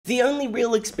The only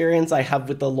real experience I have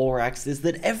with the LORAX is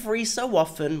that every so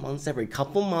often, once every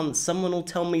couple months, someone will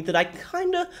tell me that I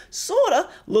kinda, sorta,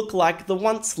 look like the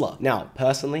Onceler. Now,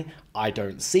 personally, I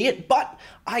don't see it, but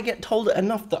I get told it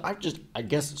enough that I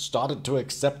guess, started to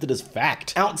accept it as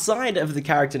fact. Outside of the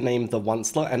character named the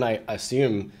Onceler, and I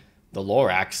assume the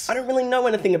LORAX, I don't really know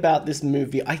anything about this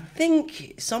movie. I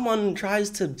think someone tries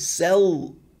to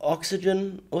sell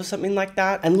oxygen or something like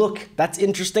that. And look, that's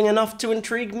interesting enough to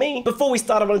intrigue me. Before we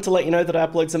start, I wanted to let you know that I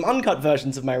upload some uncut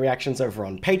versions of my reactions over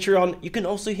on Patreon. You can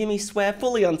also hear me swear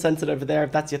fully uncensored over there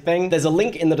if that's your thing. There's a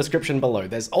link in the description below.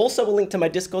 There's also a link to my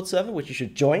Discord server, which you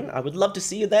should join. I would love to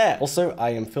see you there. Also,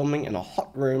 I am filming in a hot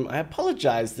room. I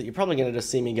apologize that you're probably gonna just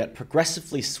see me get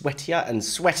progressively sweatier and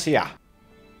sweatier.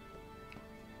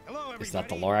 Hello, everybody. Is that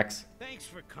the LORAX? Thanks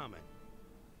for coming.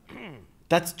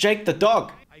 That's Jake the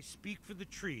dog. I speak for the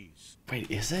trees. Wait,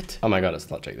 is it? Oh my god, it's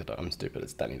not Jake the dog. I'm stupid.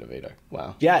 It's Danny DeVito.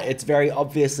 Wow. Yeah, it's very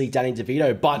obviously Danny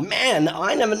DeVito, but man,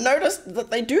 I never noticed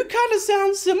that they do kind of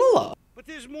sound similar. But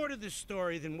there's more to this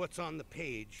story than what's on the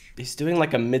page. He's doing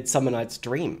like a Midsummer Night's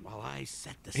Dream. While I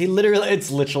set the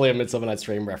It's literally a Midsummer Night's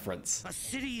Dream reference. A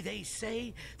city, they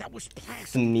say, that was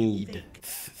plastic.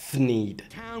 Thneed.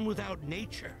 Town without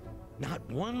nature. Not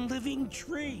one living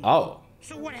tree. Oh.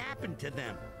 So what happened to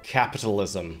them?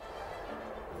 Capitalism.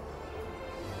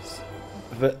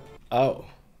 But, oh.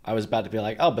 I was about to be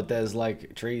like, oh, but there's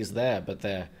like trees there, but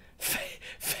they're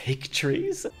fake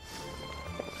trees?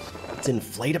 It's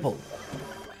inflatable.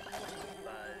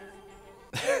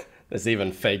 There's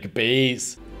even fake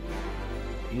bees.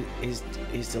 He's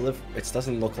it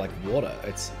doesn't look like water,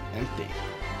 it's empty.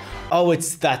 Oh,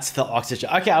 that's the oxygen.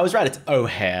 Okay, I was right, it's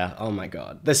O'Hare. Oh my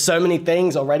god. There's so many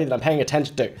things already that I'm paying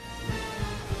attention to.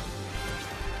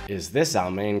 Is this our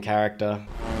main character?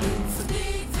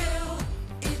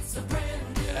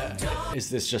 Is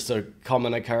this just a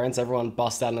common occurrence? Everyone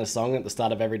busts out in a song at the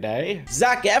start of every day?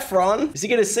 Zac Efron? Is he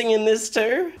gonna sing in this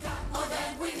too?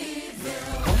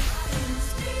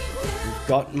 We've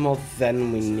got more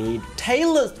than we need.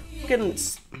 Taylor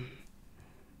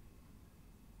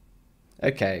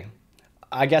Okay.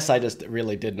 I guess I just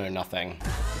really did know nothing.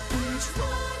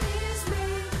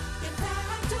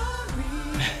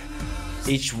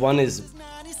 Each one is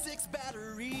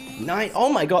oh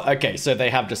my god. Okay, so they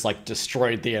have just like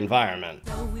destroyed the environment.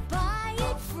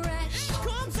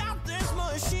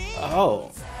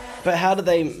 Oh, but how do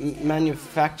they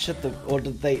manufacture where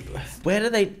do they,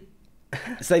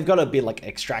 so they've got to be like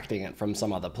extracting it from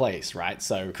some other place, right?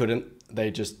 So couldn't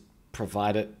they just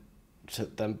provide it to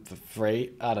them for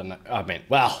free? I don't know. I mean,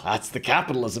 well, that's the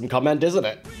capitalism comment, isn't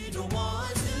it?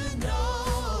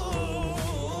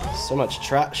 So much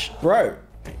trash. Bro,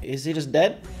 is he just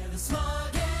dead?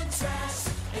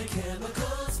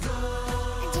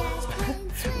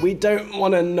 We don't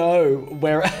want to know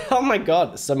where, oh my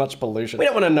god, so much pollution. We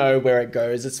don't want to know where it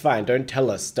goes, it's fine, don't tell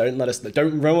us, don't let us know,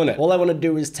 don't ruin it. All I want to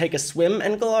do is take a swim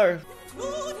and glow.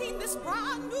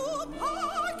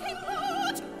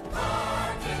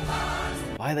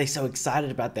 Why are they so excited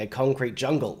about their concrete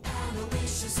jungle?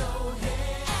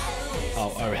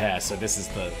 Oh, O'Hare, so this is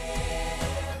the,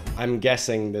 I'm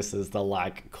guessing this is the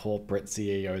like corporate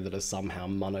CEO that has somehow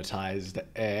monetized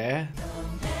air.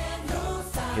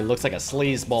 He looks like a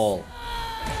sleazeball.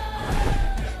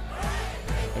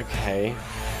 Okay.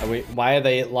 Why do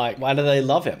they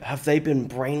love him? Have they been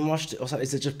brainwashed or something?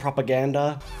 Is it just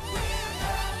propaganda?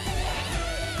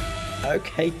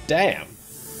 Okay, damn.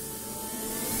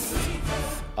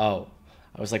 Oh.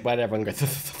 I was like, why did everyone go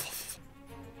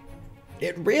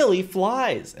It really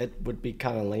flies. It would be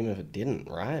kind of lame if it didn't,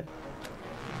 right?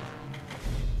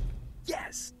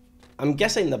 Yes. I'm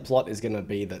guessing the plot is gonna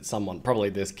be that someone,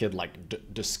 probably this kid,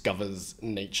 like discovers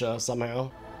nature somehow.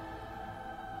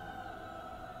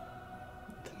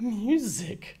 The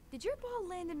music. Did your ball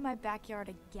land in my backyard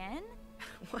again?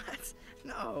 What?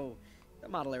 No, a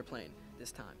model airplane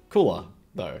this time. Cooler,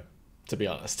 though, to be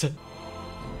honest.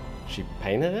 She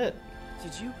painted it?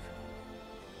 Did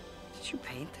you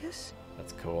paint this?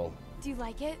 That's cool. Do you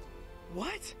like it?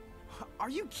 What?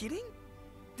 Are you kidding?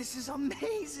 This is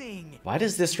amazing! Why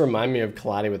does this remind me of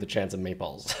Kalani with a Chance of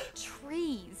Meatballs?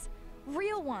 Trees.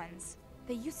 Real ones.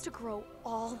 They used to grow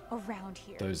all around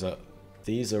here.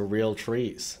 These are real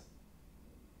trees.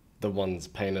 The ones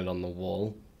painted on the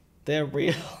wall. They're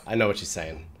real. I know what she's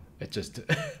saying. It just,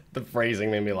 the phrasing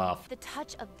made me laugh. The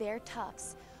touch of their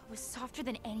tufts was softer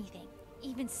than anything,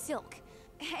 even silk.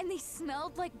 And they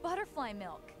smelled like butterfly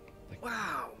milk.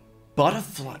 Wow.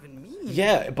 Butterfly?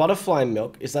 Yeah, butterfly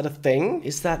milk. Is that a thing?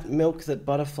 Is that milk that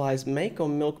butterflies make or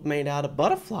milk made out of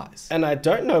butterflies? And I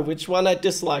don't know which one I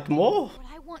dislike more. What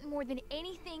I want more than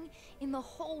anything in the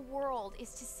whole world is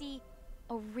to see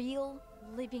a real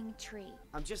living tree.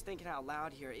 I'm just thinking out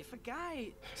loud here. If a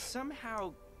guy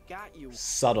somehow got you...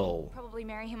 Subtle. Probably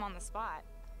marry him on the spot.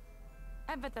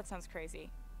 I bet that sounds crazy.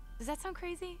 Does that sound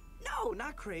crazy? No,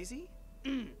 not crazy.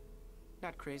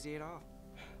 Not crazy at all.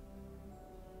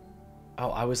 Oh,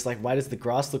 I was like, why does the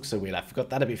grass look so weird? I forgot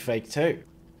that'd be fake too.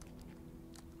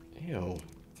 Ew.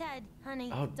 Ted,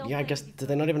 honey, Oh, don't yeah, I panic guess, yourself. do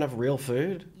they not even have real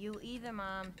food? You either,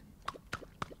 Mom.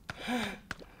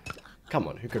 Come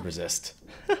on, who could resist?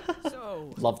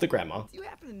 So, Love the grandma. do you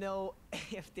happen to know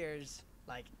if there's,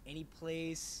 like, any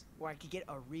place where I could get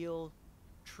a real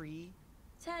tree?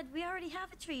 Ted, we already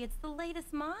have a tree. It's the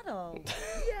latest model.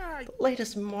 Yeah,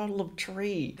 Latest model of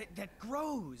tree. that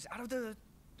grows out of the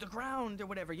ground or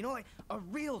whatever. You know, like a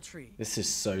real tree. This is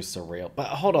so surreal. But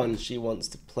hold on, she wants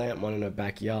to plant one in her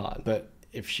backyard. But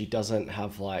if she doesn't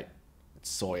have, like,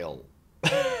 soil,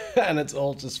 and it's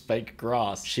all just fake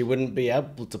grass, she wouldn't be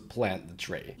able to plant the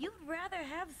tree. You'd rather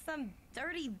have some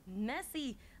dirty,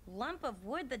 messy lump of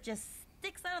wood that just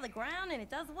sticks out of the ground and it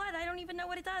does what? I don't even know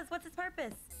what it does. What's its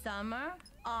purpose? Summer,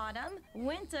 autumn,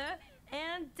 winter,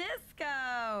 and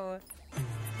disco.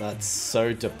 That's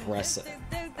so depressing.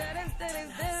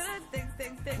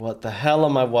 What the hell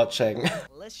am I watching?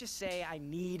 Let's just say I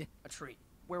need a tree.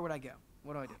 Where would I go?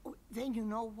 What do I do? Then you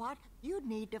know what? You'd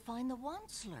need to find the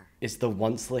Onceler. Is the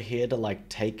Onceler here to, like,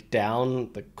 take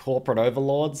down the corporate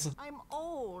overlords? I'm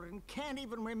old and can't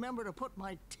even remember to put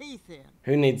my teeth in.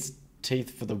 Who needs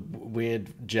teeth for the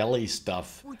weird jelly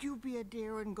stuff? Would you be a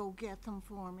dear and go get them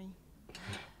for me?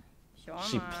 Sure,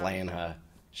 She Mom. playing her.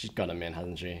 She's got him in,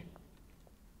 hasn't she?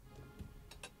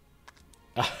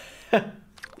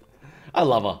 I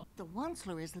love her. The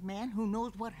Onceler is the man who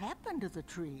knows what happened to the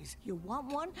trees. You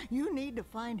want one? You need to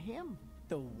find him.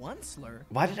 The Onceler?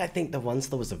 Why did I think the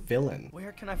Onceler was a villain?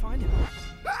 Where can I find him?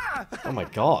 Ah! Oh my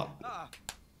god.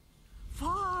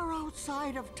 Far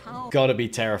outside of town. Gotta be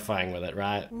terrifying with it,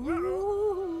 right?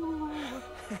 Ooh.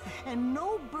 And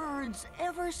no birds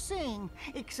ever sing,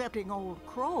 excepting old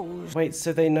crows. Wait,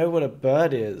 so they know what a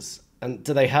bird is? And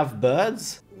do they have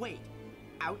birds? Wait,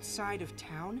 outside of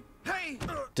town? Hey!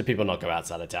 Do people not go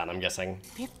outside of town, I'm guessing?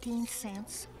 15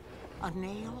 cents, a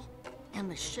nail, and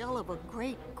the shell of a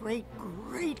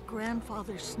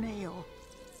great-great-great-grandfather snail.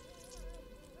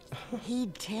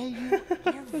 He'd tell you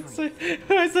everything.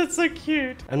 Why is that so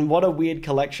cute? And what a weird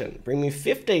collection. Bring me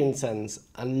 15 cents,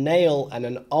 a nail, and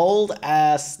an old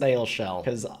ass snail shell.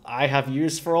 Because I have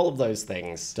use for all of those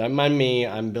things. Don't mind me,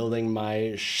 I'm building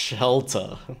my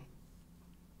shelter.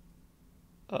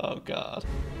 Oh god.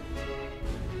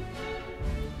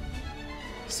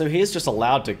 So he's just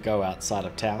allowed to go outside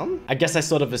of town? I guess I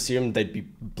sort of assumed they'd be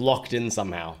blocked in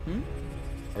somehow.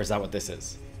 Or is that what this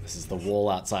is? This is the wall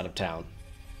outside of town.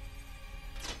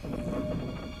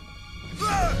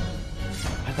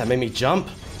 That made me jump.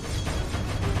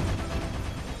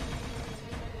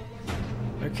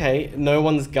 Okay, no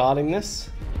one's guarding this.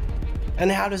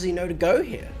 And how does he know to go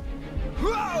here?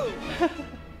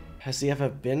 Has he ever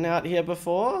been out here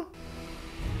before?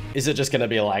 Is it just gonna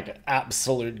be like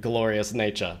absolute glorious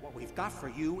nature? What we've got for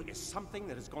you is something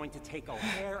that is going to take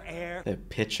O'Hare air. They're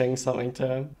pitching something to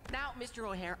him? Now, Mr.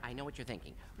 O'Hare, I know what you're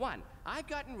thinking. One, I've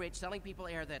gotten rich selling people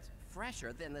air that's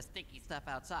fresher than the sticky stuff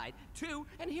outside. Two,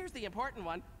 and here's the important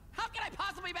one, how can I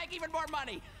possibly make even more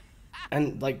money?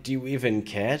 And like, do you even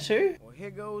care to? Well,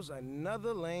 here goes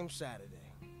another lame Saturday.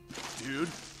 Dude,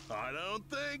 I don't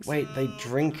think so. Wait, they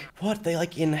drink, what? They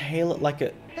like inhale it like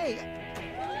a... Hey,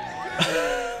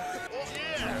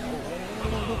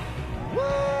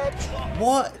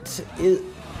 What is...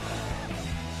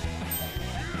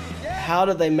 How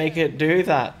do they make it do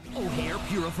that? O'Hare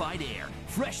purified air.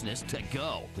 Freshness to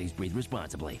go. Please breathe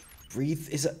responsibly. Breathe,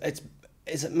 is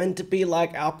it meant to be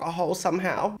like alcohol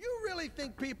somehow? You really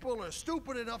think people are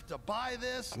stupid enough to buy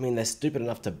this? I mean, they're stupid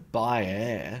enough to buy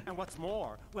air. And what's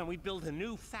more, when we build a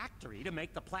new factory to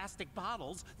make the plastic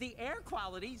bottles, the air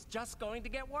quality's just going to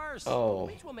get worse. Oh.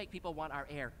 Which will make people want our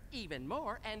air even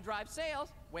more and drive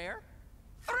sales, where?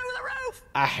 Through the roof!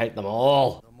 I hate them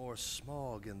all. The more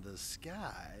smog in the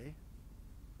sky,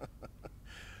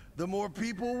 the more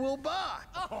people will buy.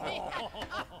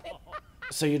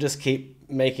 So you just keep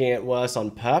making it worse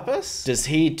on purpose? Does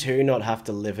he too not have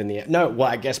to live in the air? No, well,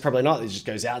 I guess probably not. He just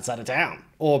goes outside of town.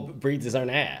 Or breathes his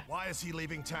own air. Why is he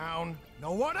leaving town?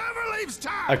 No one ever leaves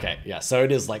town! Okay, yeah, so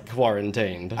it is like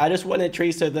quarantined. I just want a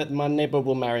tree so that my neighbor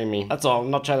will marry me. That's all.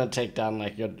 I'm not trying to take down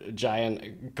like your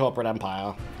giant corporate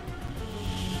empire.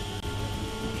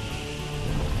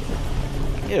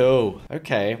 Ew.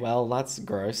 Okay, well, that's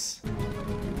gross.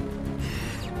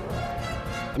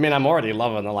 I mean, I'm already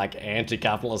loving the like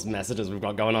anti-capitalist messages we've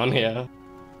got going on here.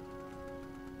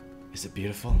 Is it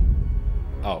beautiful?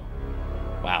 Oh,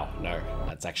 wow, no.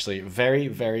 That's actually very,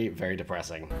 very, very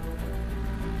depressing.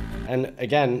 And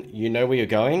again, you know where you're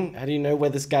going? How do you know where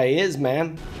this guy is,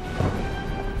 man?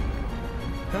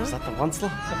 Is that the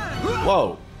Onslaught?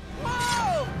 Whoa.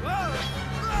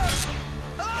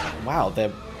 Wow,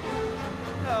 they're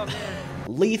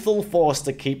lethal force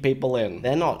to keep people in.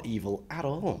 They're not evil at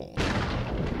all.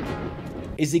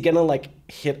 Is he gonna like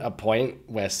hit a point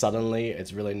where suddenly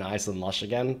it's really nice and lush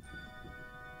again?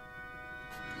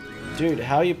 Dude,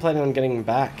 how are you planning on getting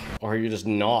back? Or are you just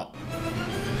not?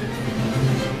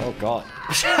 Oh god.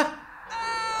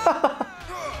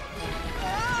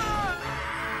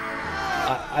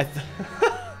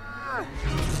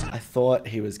 I thought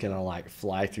he was gonna like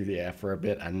fly through the air for a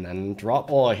bit and then drop,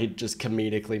 or he'd just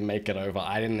comedically make it over.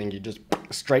 I didn't think he'd just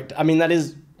straight. I mean, that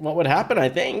is what would happen, I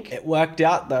think. It worked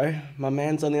out though. My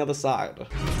man's on the other side.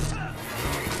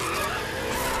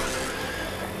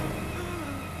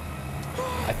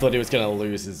 I thought he was gonna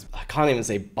lose his, I can't even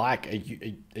say bike, a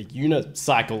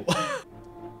unicycle.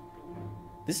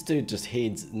 This dude just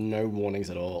heeds no warnings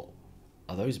at all.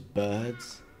 Are those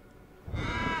birds?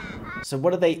 So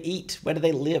what do they eat? Where do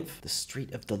they live? The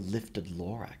street of the lifted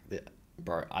LORAX.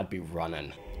 Bro, I'd be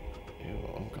running. Ew,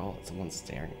 oh god, someone's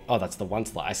staring. Oh, that's the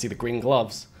Onslaught. I see the green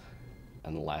gloves.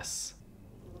 Unless...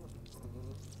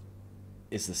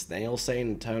 Is the snail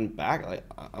saying turn back? Like,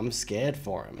 I'm scared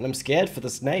for him. And I'm scared for the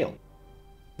snail.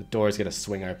 The door is gonna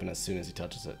swing open as soon as he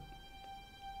touches it.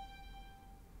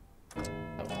 Oh.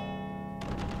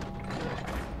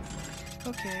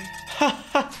 Okay.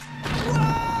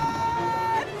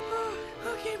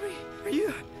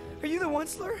 Are you the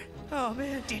Onslaught? Oh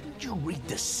man. Didn't you read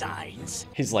the signs?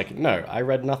 He's like, no, I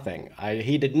read nothing. I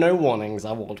heeded no warnings.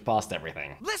 I walked past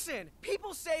everything. Listen,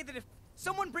 people say that if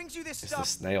someone brings you this stuff, the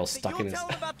snail stuck in his... tell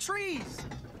them about trees.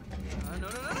 No,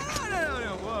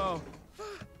 whoa.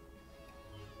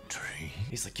 Trees?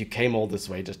 He's like, you came all this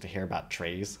way just to hear about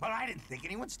trees? Well, I didn't think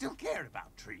anyone still cared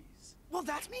about trees. Well,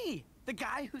 that's me, the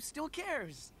guy who still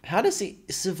cares. How does he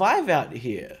survive out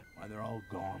here? Why, they're all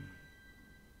gone.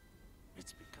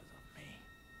 It's because of me.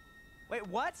 Wait,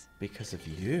 what? Because of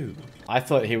you. I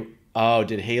thought he... Oh,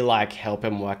 did he like help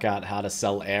him work out how to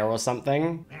sell air or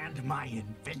something? And my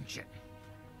invention,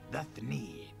 the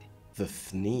Thneed. The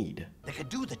Thneed? They could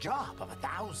do the job of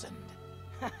 1,000.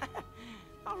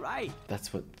 All right.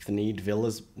 That's what Thneedville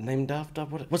is named after?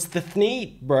 What's the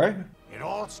Thneed, bro? It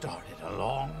all started a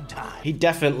long time. He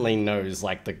definitely knows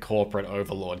like the corporate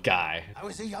overlord guy. I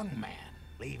was a young man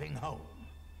leaving home.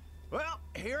 Well,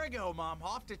 here I go, Mom.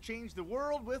 Off to change the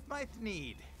world with my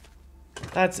Thneed.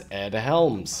 That's Ed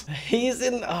Helms. He's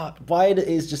in... why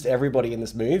is just everybody in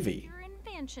this movie? Your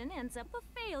invention ends up a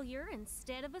failure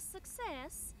instead of a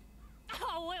success.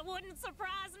 Oh, it wouldn't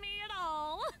surprise me at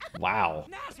all. Wow.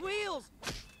 Nice wheels.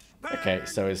 Okay,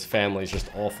 so his family's just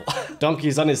awful.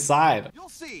 Donkey's on his side. You'll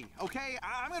see, okay?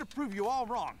 I'm gonna prove you all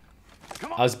wrong.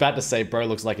 Come on. I was about to say, bro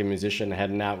looks like a musician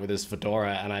heading out with his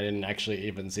fedora, and I didn't actually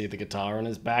even see the guitar on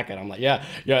his back, and I'm like, yeah,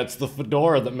 it's the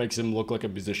fedora that makes him look like a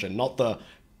musician, not the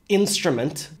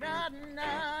instrument. I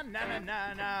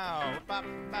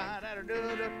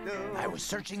was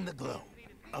searching the globe,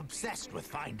 obsessed with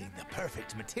finding the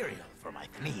perfect material for my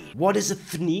Thneed. What is a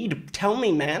Thneed? Tell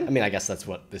me, man. I mean, I guess that's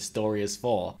what this story is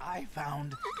for. I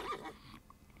found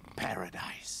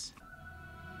paradise.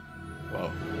 Whoa.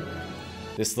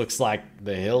 This looks like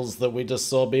the hills that we just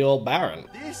saw be all barren.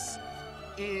 This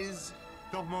is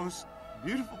the most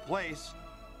beautiful place,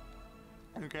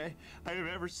 okay, I have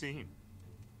ever seen.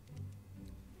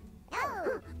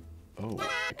 Oh,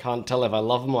 I can't tell if I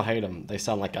love them or hate them. They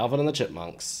sound like Alvin and the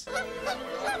Chipmunks.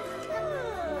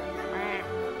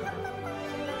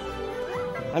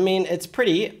 I mean, it's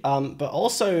pretty, but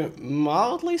also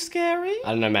mildly scary.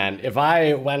 I don't know, man. If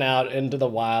I went out into the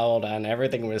wild and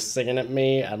everything was singing at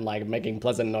me and like making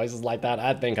pleasant noises like that,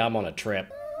 I'd think I'm on a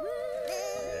trip.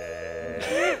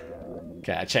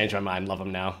 Okay, I changed my mind. Love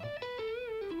them now.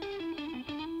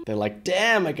 They're like,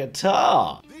 damn, a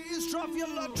guitar. These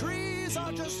truffula trees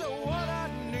are just what I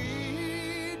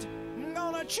need. I'm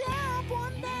gonna chop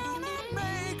one down and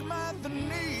make my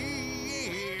Thneed.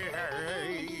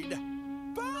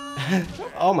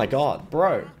 Oh my god,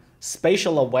 bro.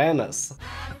 Spatial awareness.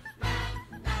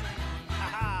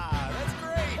 That's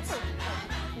great.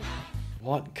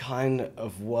 What kind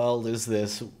of world is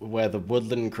this where the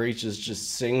woodland creatures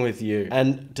just sing with you?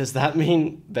 And does that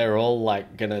mean they're all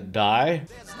like gonna die?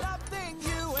 There's nothing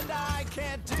you and I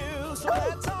can't do, so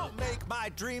let's all make my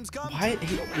dreams come Why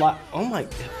he like, oh my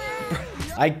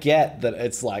I get that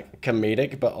it's like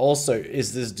comedic, but also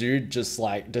is this dude just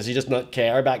like, does he just not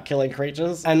care about killing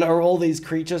creatures? And are all these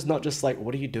creatures not just like,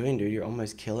 what are you doing, dude? You're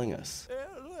almost killing us.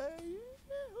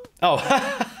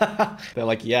 Oh, they're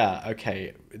like, yeah,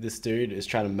 okay, this dude is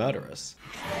trying to murder us.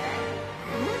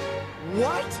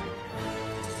 What?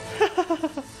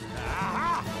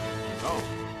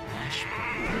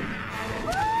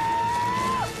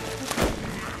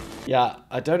 Yeah,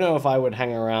 I don't know if I would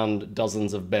hang around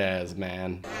dozens of bears,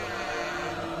 man.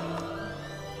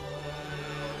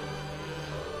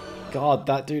 God,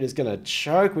 that dude is gonna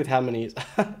choke with how many...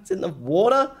 It's in the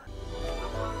water?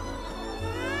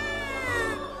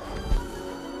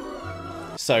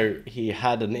 So he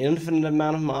had an infinite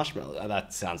amount of marshmallows.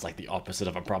 That sounds like the opposite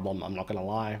of a problem, I'm not gonna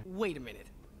lie. Wait a minute.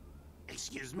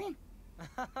 Excuse me?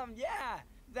 Yeah,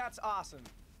 that's awesome.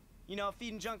 You know,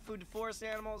 feeding junk food to forest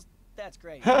animals, that's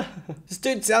great. This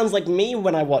dude sounds like me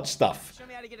when I watch stuff. Show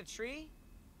me how to get a tree?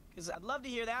 Because I'd love to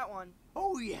hear that one.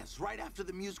 Oh yes, right after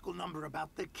the musical number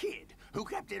about the kid who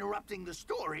kept interrupting the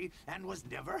story and was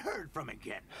never heard from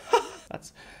again.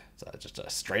 That's just a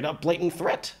straight up blatant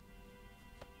threat.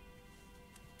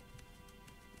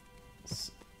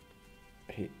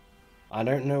 I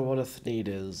don't know what a thneed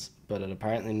is, but it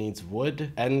apparently needs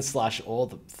wood and/or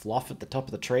the fluff at the top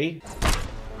of the tree.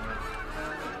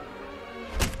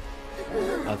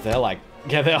 They're like,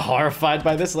 yeah, they're horrified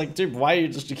by this. Like, dude, why are you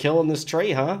just killing this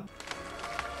tree, huh?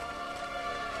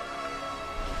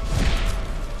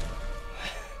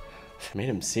 Made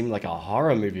him seem like a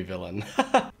horror movie villain.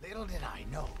 Little did I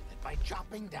know that by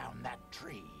chopping down that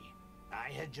tree, I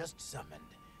had just summoned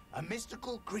a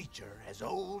mystical creature as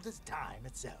old as time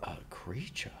itself. A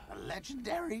creature? A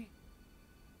legendary...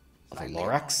 The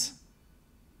LORAX?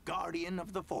 Guardian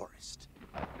of the forest.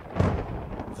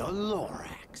 The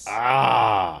LORAX.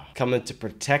 Ah! Coming to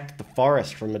protect the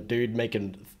forest from a dude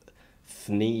making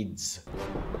thneeds.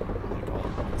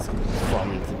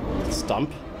 From the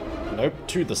stump? Nope,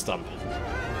 to the stump.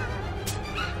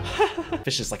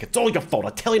 Fish is like, it's all your fault. I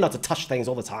tell you not to touch things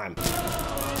all the time.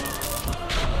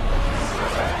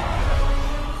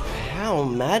 How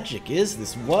magic is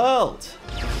this world?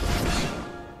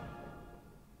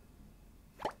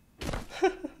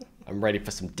 I'm ready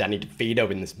for some Danny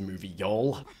DeVito in this movie,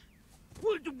 y'all.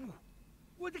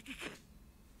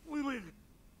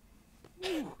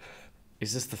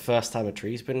 Is this the first time a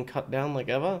tree's been cut down, like,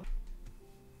 ever?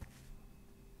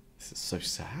 This is so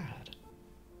sad.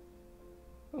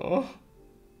 Oh.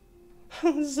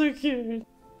 So cute.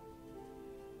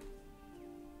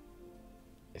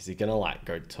 Is he gonna, like,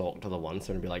 go talk to the one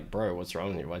son and be like, bro, what's wrong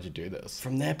with you? Why'd you do this?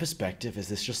 From their perspective, is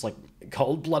this just, like,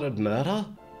 cold-blooded murder?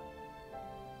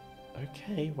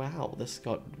 Okay, wow, this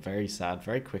got very sad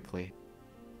very quickly.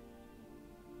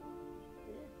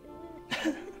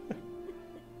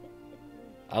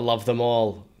 I love them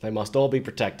all. They must all be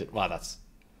protected. Wow, that's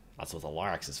what the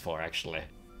LORAX is for, actually.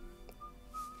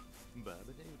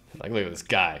 Like, look at this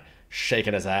guy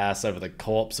shaking his ass over the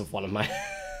corpse of one of my...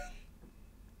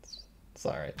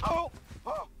 Sorry. Oh!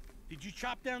 Did you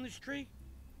chop down this tree?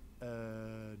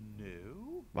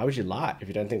 No. Why would you lie if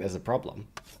you don't think there's a problem?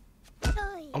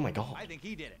 Oh my god. I think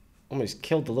he did it. Almost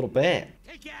killed the little bear.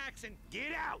 Take your axe and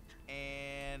get out!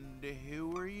 And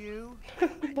who are you?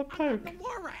 The poke. The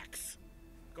LORAX!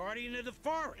 Guardian of the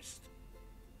forest.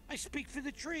 I speak for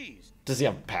the trees. Does he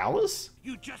have powers?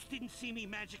 You just didn't see me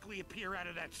magically appear out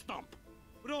of that stump.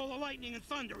 With all the lightning and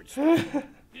thunder and stuff.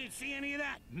 You didn't see any of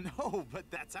that? No, but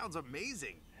that sounds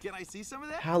amazing. Can I see some of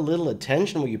that? How little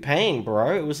attention were you paying,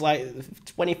 bro? It was like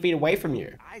 20 feet away from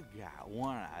you. I got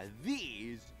one of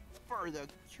these for the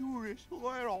cutest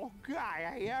little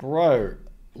guy I ever... Bro,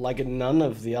 like none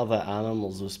of the other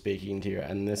animals were speaking to you,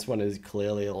 and this one is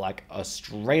clearly like a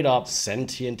straight up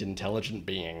sentient, intelligent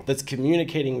being that's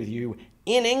communicating with you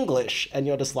in English, and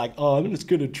you're just like, oh, I'm just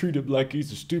gonna treat him like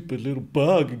he's a stupid little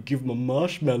bug and give him a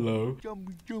marshmallow.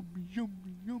 Yummy, yummy, yummy,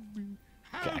 yummy.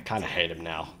 I kind of hate him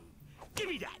now. Give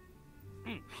me that!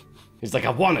 He's like, I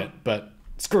want it, but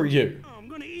screw you. Oh, I'm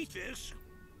gonna eat this,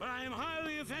 but I am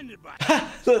highly offended by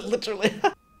it. Literally.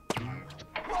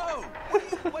 Whoa!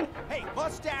 What? Hey,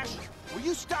 mustache! Will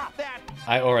you stop that?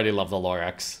 I already love the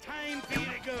LORAX. Time for you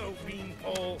to go,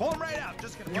 beanpole. Pull him right out.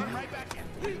 Just gonna put him right back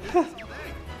in.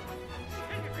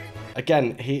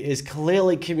 Again, he is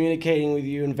clearly communicating with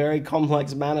you in very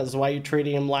complex manners. Why are you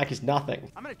treating him like he's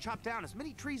nothing? I'm gonna chop down as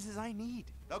many trees as I need.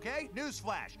 Okay?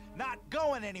 Newsflash. Not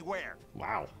going anywhere.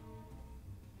 Wow.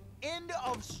 End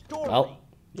of story. Well,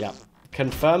 yeah.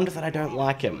 Confirmed that I don't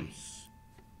like him.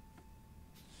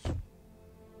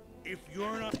 If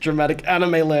you're not Dramatic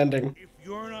anime landing. If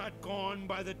you're not gone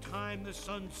by the time the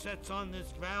sun sets on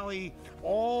this valley,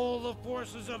 all the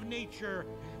forces of nature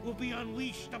will be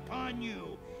unleashed upon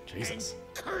you. Jesus.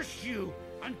 And curse you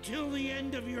until the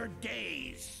end of your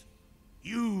days.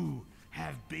 You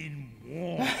have been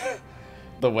warned.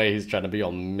 The way he's trying to be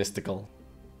all mystical.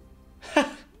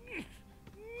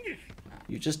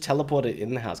 You just teleported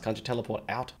in the house. Can't you teleport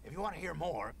out? If you want to hear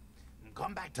more,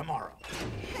 come back tomorrow.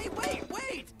 Hey, wait!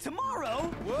 Tomorrow?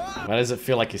 What? Why does it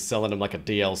feel like he's selling him like a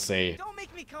DLC? Don't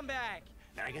make me come back.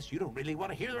 Then I guess you don't really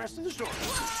want to hear the rest of the story.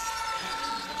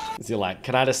 Is he like,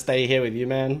 can I just stay here with you,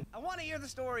 man? I want to hear the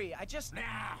story. I just... Nah,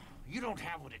 you don't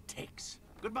have what it takes.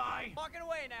 Goodbye. Walking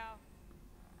away now.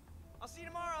 I'll see you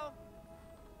tomorrow.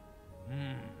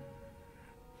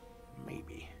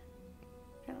 Maybe.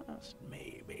 Just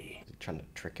maybe. Is he trying to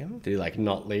trick him? Did he like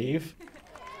not leave?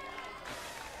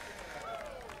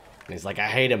 And he's like, I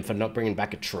hate him for not bringing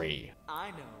back a tree. I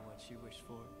know what you wish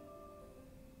for.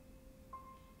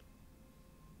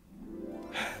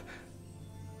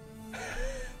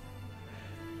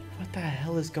 What the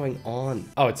hell is going on?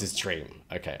 Oh, it's his dream.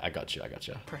 Okay, I got you.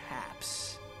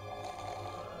 Perhaps.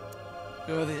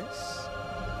 Or this?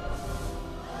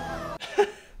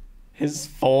 His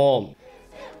form.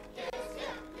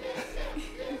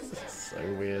 This is so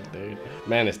weird, dude.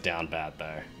 Man is down bad,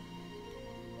 though.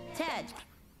 Ted.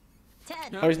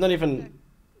 Oh, he's not even...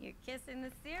 You're kissing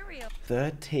the cereal.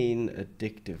 13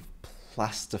 addictive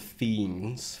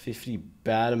plastophines, 50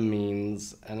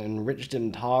 batamines, and enriched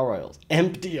in tar oils.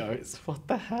 Emptios. What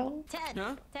the hell? Ted.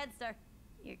 Tedster.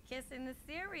 You're kissing the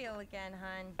cereal again,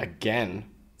 hon. Again?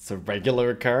 It's a regular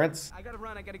occurrence? I gotta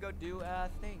run. I gotta go do a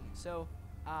thing. So,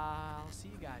 I'll see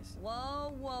you guys.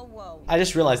 Whoa. I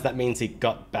just realized that means he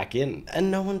got back in,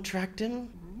 and no one tracked him?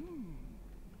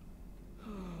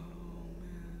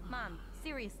 Mom,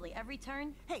 seriously, every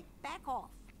turn? Hey, back off.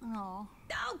 No.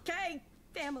 Okay,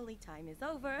 family time is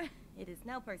over. It is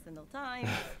now personal time.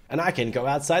 And I can go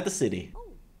outside the city.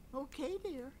 Oh, okay,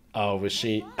 dear. Oh, was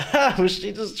she... was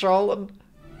she just trolling?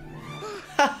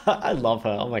 I love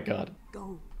her, oh my god.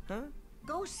 Go. Huh?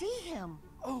 Go see him.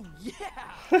 Oh,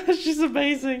 yeah. She's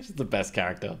amazing. She's the best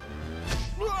character.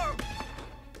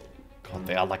 God,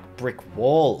 they are like brick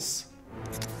walls.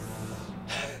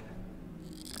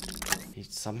 He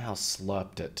somehow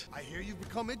slurped it. I hear you've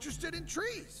become interested in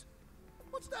trees.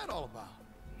 What's that all about?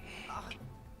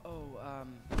 Oh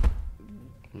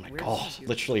my god,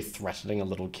 literally threatening a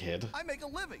little kid. I make a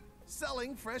living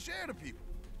selling fresh air to people.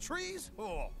 Trees?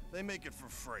 Oh, they make it for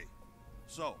free.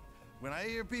 So, when I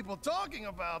hear people talking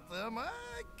about them, I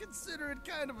consider it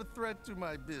kind of a threat to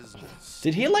my business.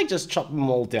 Did he like just chop them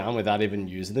all down without even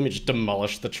using them? He just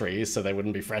demolished the trees so they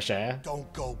wouldn't be fresh air?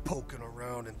 Don't go poking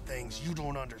around in things you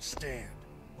don't understand,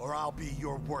 or I'll be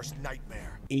your worst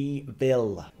nightmare.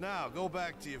 Evil. Now, go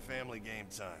back to your family game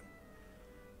time.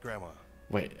 Grandma.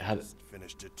 Wait, how does...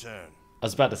 Finished your turn. I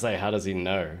was about to say, how does he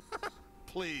know?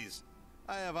 Please,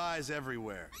 I have eyes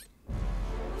everywhere.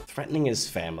 Threatening his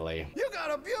family. You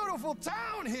got a beautiful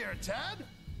town here, Ted.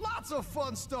 Lots of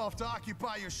fun stuff to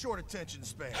occupy your short attention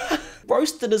span.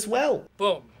 Roasted as well.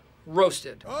 Boom.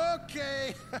 Roasted.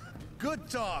 Okay. Good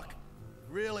talk.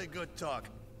 Really good talk.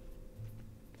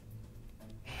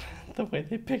 The way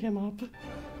they pick him up.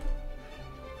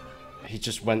 He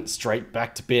just went straight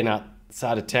back to being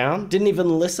outside of town. Didn't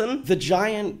even listen. The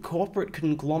giant corporate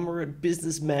conglomerate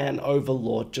businessman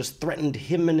overlord just threatened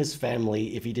him and his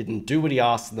family if he didn't do what he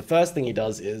asked. And the first thing he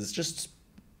does is just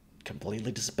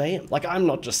completely disobey him. Like, I'm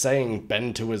not just saying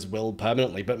bend to his will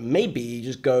permanently, but maybe you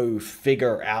just go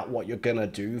figure out what you're gonna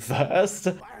do first.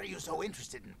 Why are you so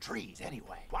interested in trees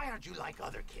anyway? Why aren't you like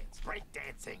other kids,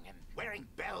 breakdancing and wearing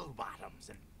bell bottoms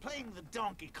and playing the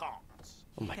Donkey Kongs?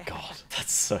 Oh my god,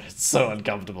 that's so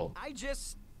uncomfortable. I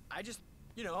just,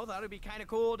 you know, thought it'd be kind of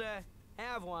cool to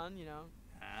have one, you know.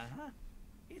 Uh-huh.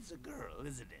 It's a girl,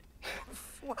 isn't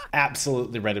it?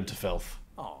 Absolutely read him to filth.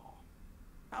 Oh,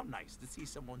 how nice to see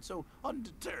someone so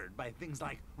undeterred by things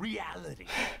like reality.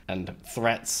 And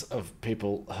threats of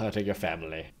people hurting your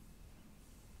family.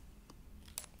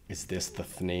 Is this the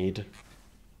Thneed?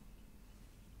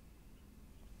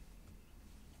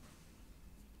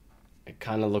 It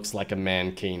kind of looks like a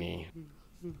mankini.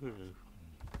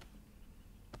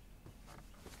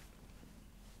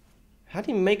 How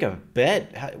do you make a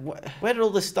bed? Where did all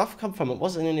this stuff come from? It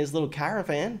wasn't in his little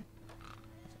caravan.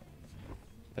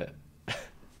 But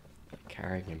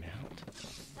carrying him out.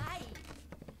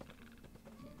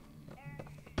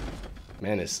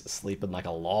 Man is sleeping like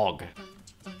a log.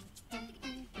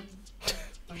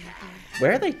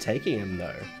 Where are they taking him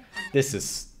though? This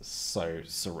is so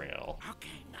surreal. Okay,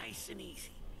 nice and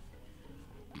easy.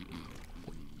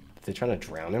 Are they trying to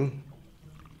drown him?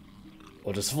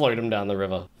 Or just float him down the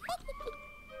river?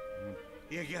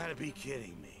 You gotta be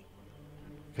kidding me.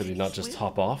 Could he not just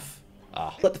hop off?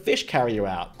 Ah, let the fish carry you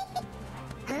out.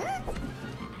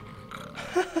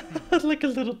 Like a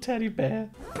little teddy bear.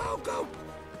 Go, go!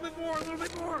 A little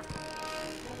bit more!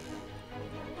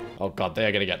 Oh god,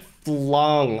 they're gonna get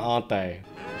flung, aren't they?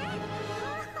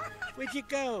 Where'd you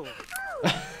go?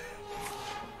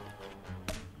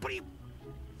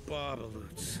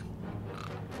 Babaloots.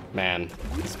 Man.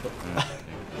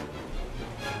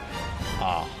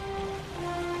 Ah.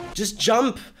 Just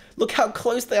jump! Look how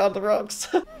close they are to the rocks.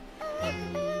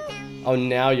 Oh,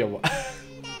 now you're...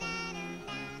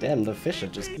 Damn, the fish are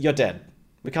just... You're dead.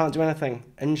 We can't do anything.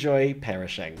 Enjoy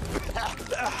perishing.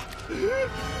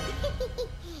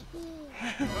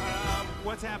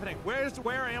 What's happening? Where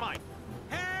am I?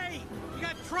 Hey! You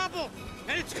got trouble!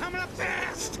 And it's coming up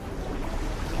fast!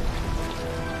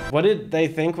 What did they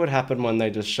think would happen when they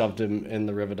just shoved him in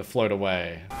the river to float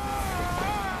away?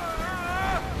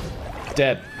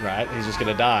 Dead, right? He's just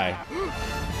gonna die.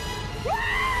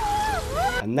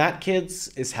 And that, kids,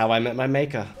 is how I met my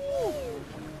maker.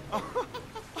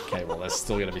 Okay, well, there's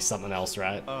still gonna be something else,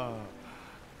 right?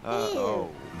 Oh,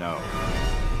 no.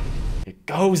 It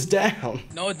goes down.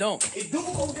 No, it don't. It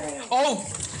don't go down. Oh!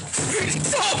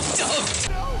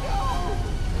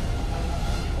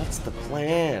 What's the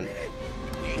plan?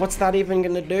 What's that even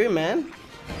gonna do, man?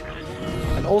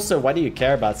 And also, why do you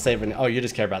care about saving... Oh, you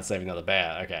just care about saving the other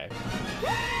bear. Okay.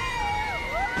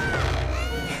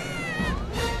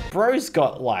 Bro's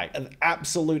got, like, an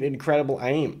absolute incredible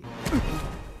aim.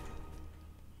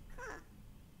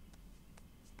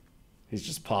 He's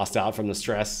just passed out from the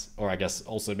stress. Or I guess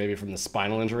also maybe from the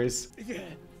spinal injuries.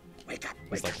 Wake up!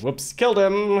 He's like, whoops, killed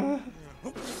him!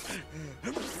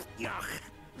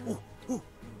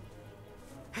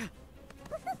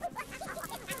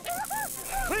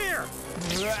 Clear!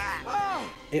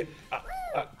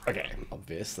 Okay,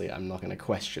 obviously I'm not going to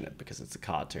question it because it's a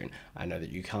cartoon. I know that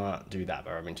you can't do that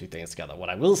by rubbing two things together. What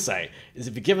I will say is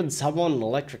if you're giving someone an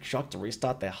electric shock to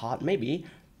restart their heart, maybe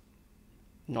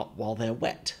not while they're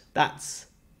wet. That's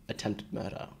attempted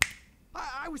murder.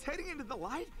 I was heading into the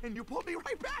light, and you pulled me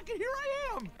right back, and here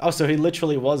I am! Oh, so he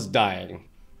literally was dying.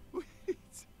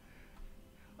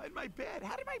 In my bed.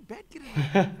 How did my bed get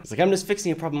in? It's like, I'm just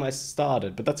fixing a problem I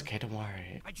started, but that's okay, don't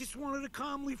worry. I just wanted to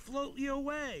calmly float you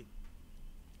away.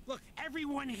 Look,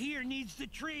 everyone here needs the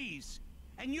trees,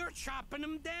 and you're chopping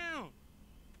them down.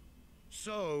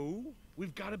 So,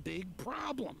 we've got a big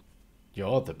problem.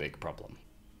 You're the big problem.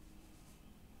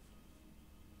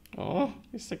 Oh,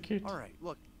 he's so cute. All right,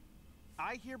 look.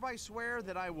 I hereby swear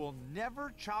that I will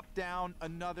never chop down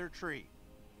another tree.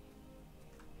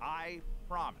 I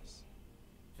promise.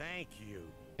 Thank you.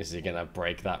 Is he gonna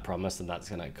break that promise and that's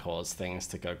gonna cause things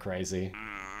to go crazy?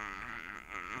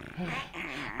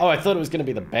 Oh, I thought it was gonna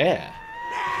be the bear.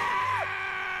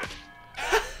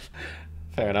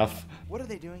 Fair enough. What are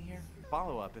they doing here?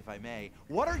 Follow up, if I may.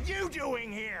 What are you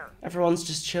doing here? Everyone's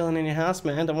just chilling in your house,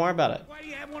 man. Don't worry about it. Why do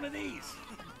you have one of these?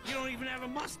 You don't even have a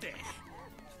mustache.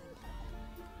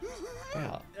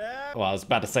 Yeah. Well, I was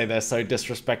about to say they're so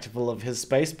disrespectful of his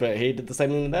space, but he did the same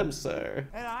thing to them, so...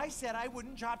 And I said I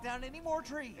wouldn't chop down any more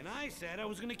trees. And I said I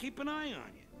was gonna keep an eye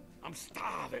on you. I'm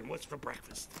starving. What's for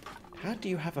breakfast? How do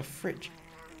you have a fridge?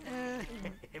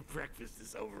 Breakfast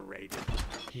is overrated.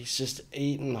 He's just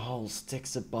eating whole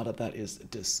sticks of butter. That is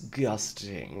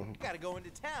disgusting. Gotta go into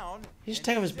town. He just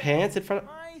take off his pants in front of...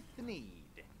 I need.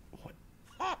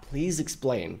 What? Please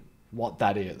explain what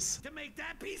that is. To make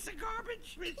that piece of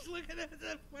garbage? Look at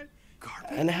that.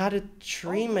 Garbage? And how did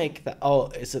Tree make that? Oh,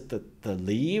 is it the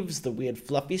leaves? The weird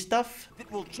fluffy stuff? It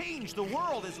will change the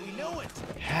world as we know it.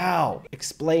 How?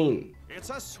 Explain. It's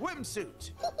a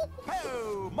swimsuit.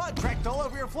 Oh, mud tracked all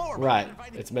over your floor. Right.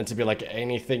 It's meant to be like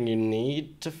anything you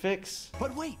need to fix.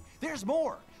 But wait, there's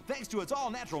more. Thanks to its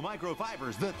all-natural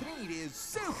microfibers, the thread is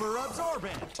super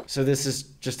absorbent. So this is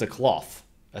just a cloth,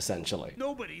 essentially.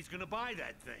 Nobody's gonna buy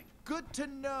that thing. Good to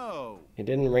know. He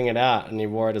didn't wring it out and he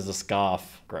wore it as a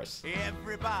scarf. Gross.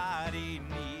 Everybody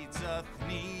needs a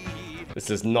thread. This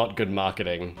is not good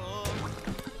marketing.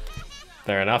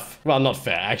 Fair enough. Well, not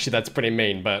fair. Actually, that's pretty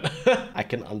mean, but I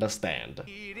can understand.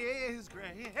 It is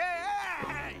great.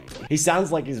 He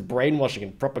sounds like he's brainwashing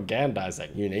and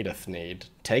propagandizing. You need a thneed.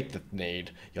 Take the thneed.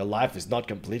 Your life is not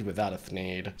complete without a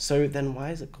thneed. So then why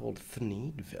is it called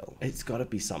Thneedville? It's got to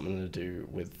be something to do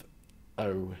with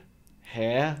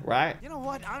hair, right? You know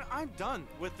what? I'm done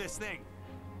with this thing.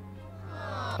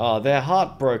 Oh, they're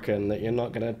heartbroken that you're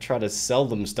not gonna try to sell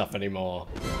them stuff anymore.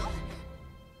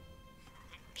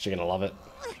 She's gonna love it.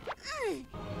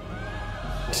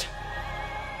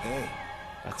 Hey.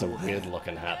 That's a weird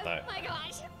looking hat, though. Oh my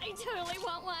gosh, I totally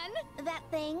want one. That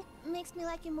thing makes me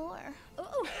like you more.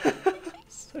 Ooh.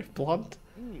 So blunt.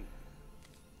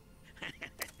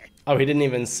 Oh, he didn't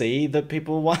even see the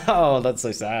people. Wow, that's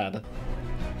so sad.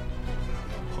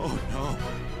 Oh no,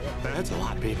 that's a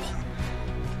lot of people.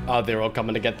 Oh, they're all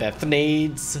coming to get their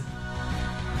thneeds.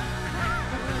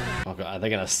 Oh god, are they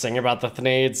gonna sing about the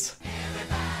thneeds?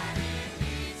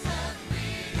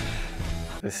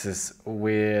 This is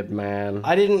weird, man.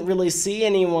 I didn't really see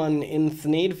anyone in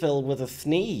Thneedville with a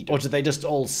thneed. Or did they just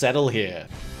all settle here?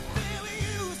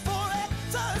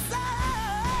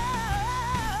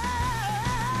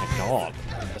 Oh my god.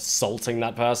 Assaulting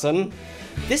that person?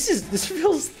 This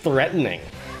feels threatening.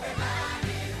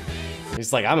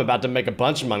 He's like, I'm about to make a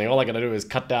bunch of money. All I gotta do is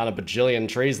cut down a bajillion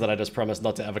trees that I just promised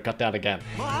not to ever cut down again.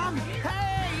 Mom,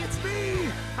 hey, it's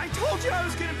me! I told you I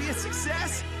was gonna be a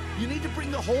success! You need to bring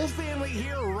the whole family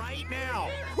here right now!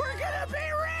 We're gonna be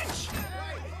rich!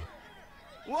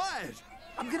 What?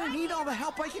 I'm gonna need all the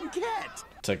help I can get!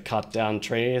 To cut down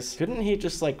trees? Couldn't he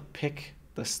just like pick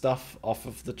the stuff off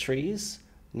of the trees?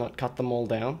 Not cut them all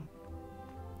down?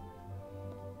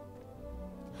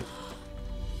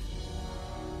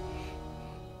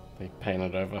 They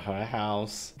painted over her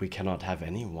house. We cannot have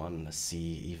anyone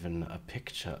see even a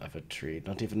picture of a tree,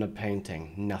 not even a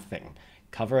painting, nothing.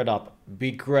 Cover it up, be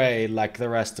grey like the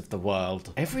rest of the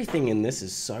world. Everything in this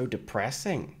is so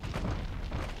depressing.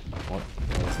 What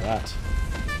was that?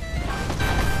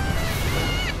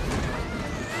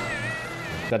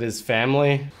 That his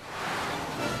family?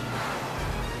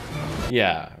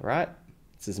 Yeah, right?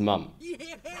 It's his mum.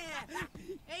 Yeah!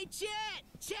 Hey, Chet!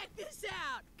 Check this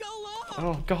out! Go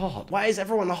long! Oh god, why is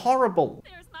everyone horrible?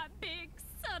 There's my big,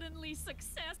 suddenly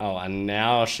success. Oh, and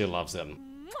now she loves him.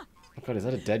 Oh god, is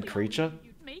that a dead creature?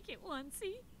 You'd make it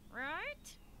onesie, right?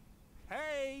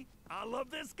 Hey, I love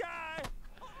this guy.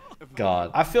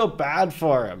 God, I feel bad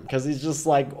for him, because he's just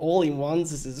like, all he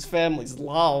wants is his family's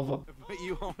love. But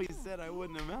you always said I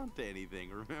wouldn't amount to anything,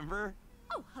 remember?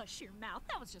 Oh, hush your mouth.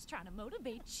 That was just trying to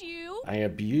motivate you. I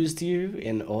abused you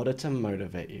in order to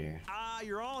motivate you.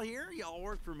 You're all here, y'all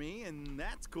work for me, and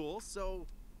that's cool, so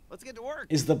let's get to work.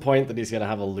 Is the point that he's gonna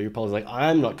have a loophole? He's like,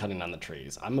 I'm not cutting down the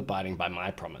trees. I'm abiding by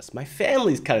my promise. My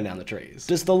family's cutting down the trees.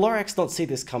 Does the LORAX not see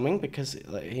this coming? Because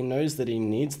like, he knows that he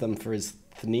needs them for his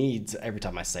needs. Every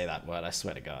time I say that word, I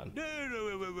swear to God. No,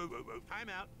 time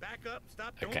out. Back up.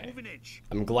 Stop. Okay. Don't move an inch.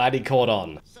 I'm glad he caught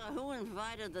on. So who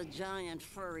invited the giant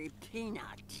furry peanut?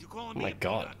 You calling Oh me my a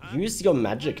god. peanut, huh? Use your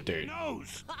magic, dude.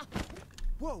 Nose.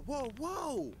 Whoa, whoa,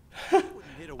 whoa! I wouldn't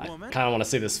hit a I woman. kind of want to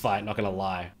see this fight, not gonna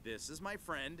lie. This is my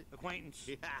friend. Acquaintance.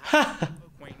 Yeah.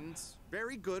 Acquaintance.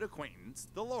 Very good acquaintance.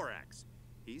 The LORAX.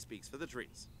 He speaks for the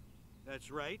trees.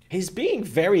 That's right. He's being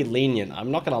very lenient,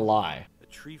 I'm not gonna lie. A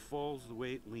tree falls the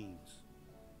way it leans.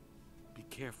 Be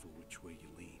careful which way you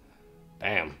lean.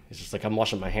 Damn, he's just like, I'm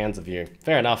washing my hands of you.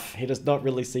 Fair enough, he does not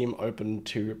really seem open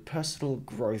to personal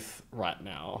growth right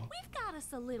now. We've got us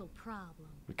a little problem.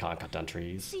 We can't cut down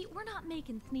trees. See, we're not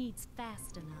making thneeds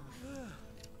fast enough.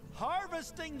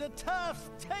 Harvesting the tufts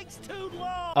takes too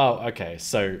long. Oh, okay,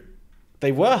 so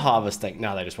they were harvesting,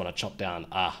 now they just want to chop down.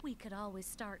 Ah. We could always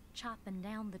start chopping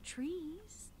down the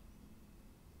trees.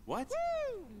 What?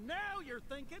 Woo! Now you're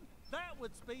thinking that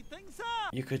would speed things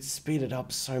up. You could speed it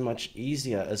up so much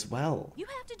easier as well. You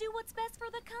have to do what's best for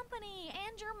the company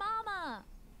and your mama.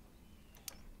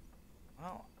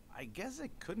 Well, I guess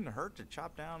it couldn't hurt to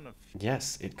chop down a few.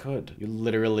 Yes, it could. You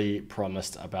literally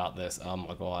promised about this. Oh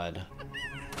my god.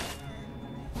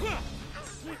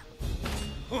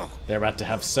 They're about to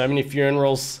have so many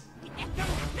funerals.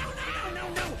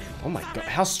 Oh my god,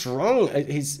 how strong.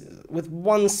 He's with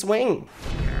one swing.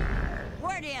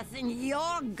 Where do you think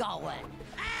you're going?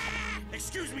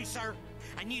 Excuse me, sir.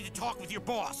 I need to talk with your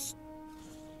boss.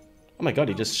 Oh my god,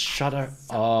 he just shut her.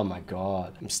 Oh my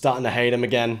god. I'm starting to hate him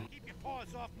again. Keep your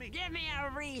paws off me. Give me a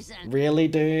reason. Really,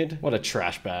 dude? What a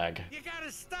trash bag. You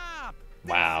gotta stop.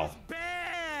 Wow. This is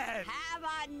bad. Have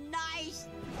a nice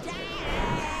day.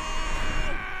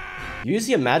 Use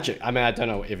your magic. I mean, I don't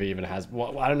know if he even has.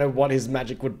 I don't know what his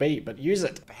magic would be, but use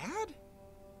it. Bad?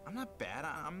 I'm not bad.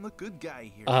 I'm the good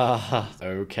guy here.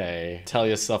 Okay. Tell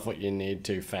yourself what you need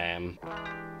to, fam.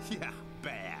 Yeah,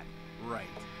 bad. Right.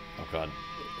 Oh god.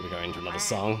 We're going into another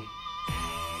song.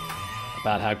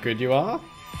 About how good you are?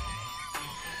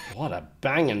 What a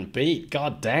banging beat.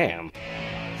 God damn.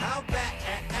 How bad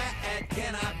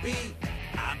can I be?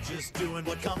 I'm just doing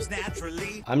what comes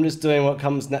naturally. I'm just doing what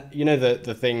comes you know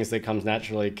the things that comes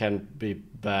naturally can be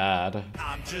bad.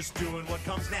 I'm just doing what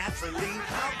comes naturally.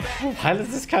 Why does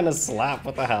this kind of slap?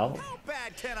 What the hell?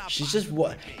 She's just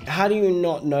what? How do you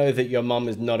not know that your mom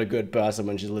is not a good person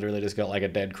when she's literally just got like a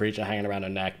dead creature hanging around her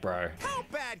neck, bro? How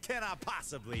bad can I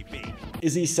possibly be?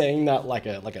 Is he saying that like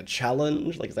a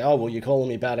challenge? Like, oh well, you're calling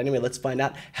me bad anyway. Let's find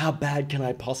out how bad can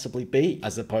I possibly be,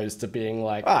 as opposed to being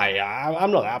like, oh yeah,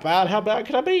 I'm not that bad. How bad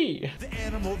can I be? The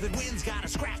animal that wins gotta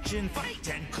scratch and fight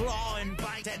and claw and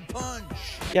bite and punch.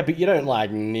 Yeah, but you don't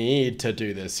like need to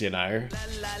do this, you know.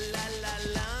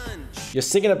 You're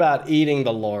singing about eating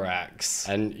the LORAX,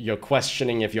 and you're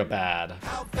questioning if you're bad.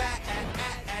 How bad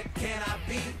can I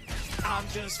be? I'm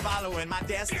just following my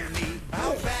destiny.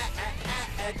 How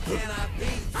bad can I be?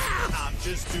 I'm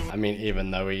just doing. I mean,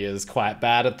 even though he is quite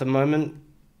bad at the moment,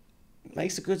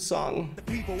 makes a good song. The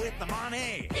people with the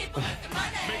money. Make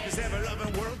this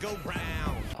ever-loving world go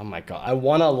round. Oh my god, I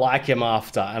wanna like him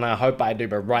after, and I hope I do,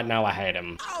 but right now I hate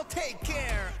him. I'll take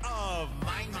care of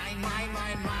mine.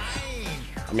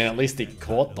 I mean, at least he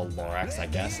caught the LORAX, I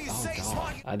guess. Oh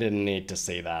god, I didn't need to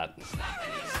see that.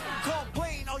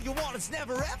 Complain all you want, it's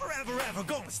never ever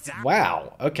gonna stop.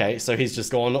 Wow, okay, so he's just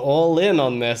gone all in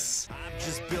on this. I'm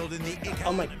just building the economy.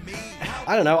 Oh my,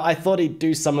 I don't know, I thought he'd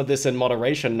do some of this in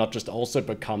moderation, not just also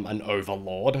become an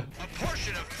overlord. A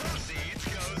portion of proceeds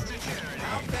goes to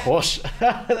charity. Push.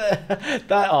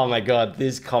 That, oh my god,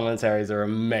 these commentaries are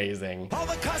amazing. All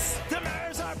the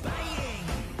customers are buying.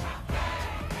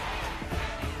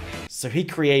 So he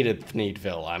created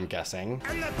Thneedville, I'm guessing.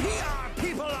 And the PR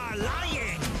people are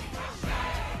lying.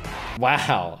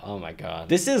 Wow, oh my god.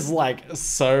 This is like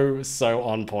so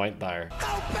on point though.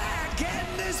 How bad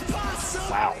can this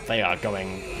possibly? Wow, they are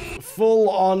going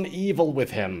full on evil with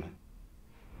him.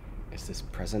 Is this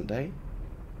present day?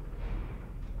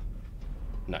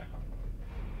 No.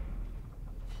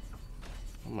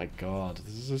 Oh my god,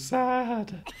 this is so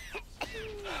sad.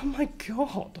 Oh my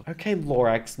god. Okay,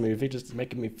 LORAX movie just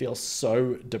making me feel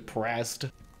so depressed.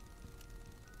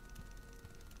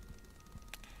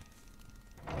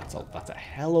 That's a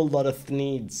hell of a lot of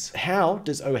Thneeds. How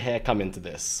does O'Hare come into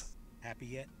this? Happy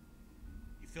yet?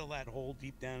 You feel that hole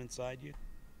deep down inside you?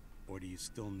 Or do you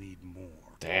still need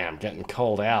more? Damn, getting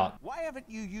called out. Why haven't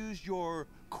you used your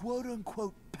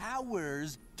quote-unquote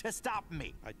powers to stop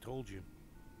me? I told you.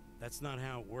 That's not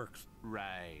how it works.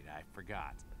 Right, I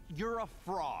forgot. You're a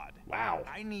fraud. Wow.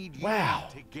 I need you Wow.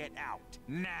 to get out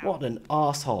now. What an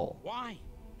asshole. Why?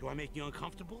 Do I make you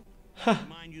uncomfortable?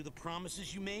 Remind you the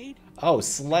promises you made? Oh,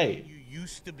 Slay. You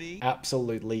used to be?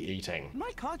 Absolutely eating.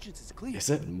 My conscience is clear. Is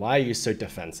it? Why are you so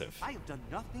defensive? I have done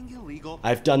nothing illegal.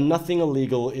 I've done nothing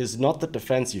illegal is not the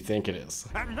defense you think it is.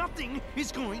 And nothing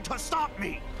is going to stop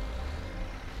me.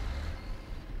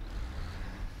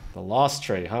 The last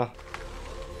tree, huh?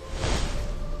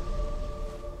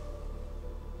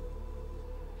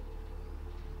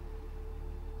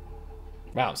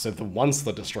 Wow, so the ones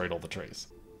that destroyed all the trees.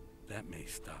 That may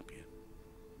stop you.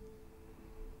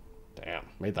 Damn,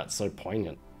 made that so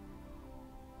poignant.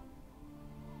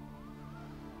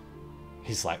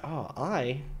 He's like, oh,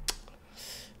 I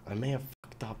may have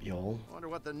fucked up, y'all. Wonder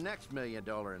what the next $1 million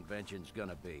invention's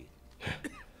gonna be.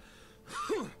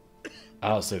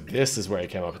 Oh, so this is where he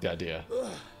came up with the idea.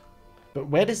 But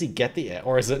where does he get the air?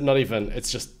 Or is it not even, it's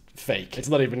just fake. It's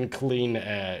not even clean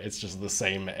air, it's just the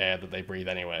same air that they breathe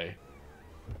anyway.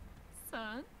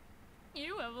 Son,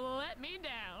 you have let me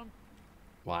down.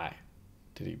 Why?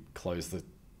 Did he close the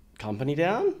company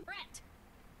down? Brett,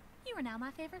 you are now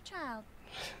my favorite child.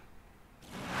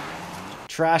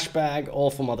 Trash bag,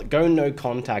 awful mother. Go no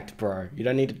contact, bro. You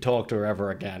don't need to talk to her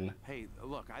ever again. Hey,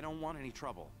 look, I don't want any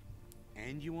trouble.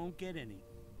 And you won't get any.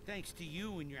 Thanks to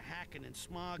you and your hacking and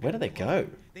smog. Where do they go?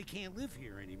 They can't live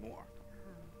here anymore.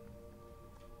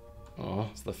 Oh,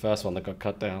 it's the first one that got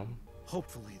cut down.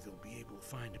 Hopefully they'll be able to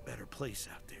find a better place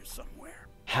out there somewhere.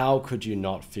 How could you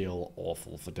not feel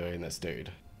awful for doing this,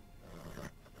 dude?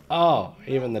 Oh,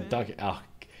 even the ducky. Oh,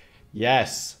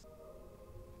 yes.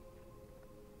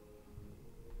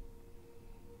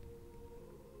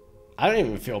 I don't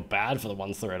even feel bad for the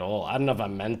ones through at all. I don't know if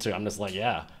I'm meant to. I'm just like,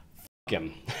 yeah, fuck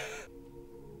him.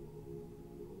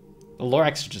 The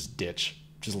LORAX should just ditch.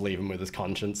 Just leave him with his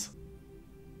conscience.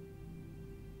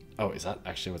 Oh, is that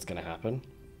actually what's gonna happen?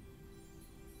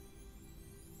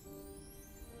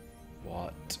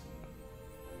 What?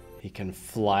 He can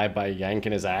fly by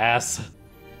yanking his ass?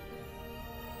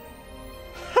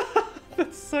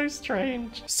 That's so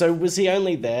strange. So was he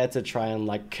only there to try and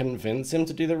like convince him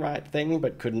to do the right thing,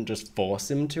 but couldn't just force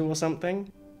him to or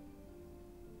something?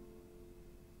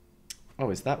 Oh,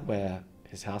 is that where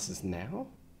his house is now?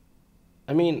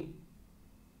 I mean,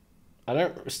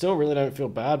 still really don't feel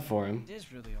bad for him. It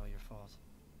is really all your fault.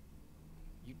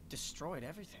 destroyed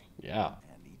everything. Yeah.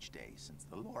 And each day since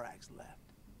the LORAX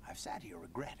left, I've sat here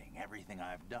regretting everything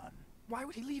I've done. Why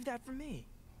would he leave that for me?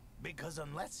 Because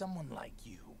unless someone like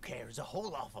you cares a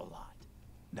whole awful lot,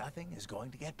 nothing is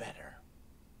going to get better.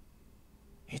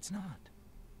 It's not.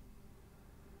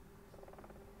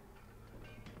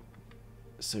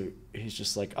 So he's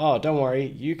just like, oh, don't worry,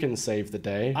 you can save the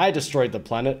day. I destroyed the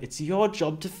planet. It's your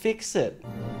job to fix it.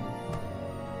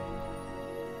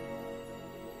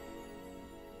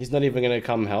 He's not even gonna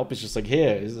come help. He's just like,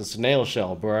 here, it's a snail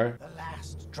shell, bro. The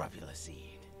last Tropula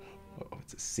seed. Oh,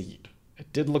 it's a seed.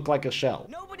 It did look like a shell.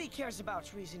 Nobody cares about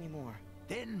trees anymore.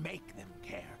 Then make them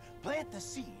care. Plant the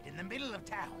seed in the middle of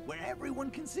town where everyone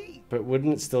can see. But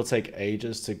wouldn't it still take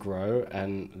ages to grow,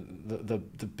 and the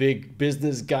big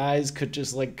business guys could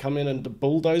just like come in and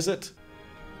bulldoze it?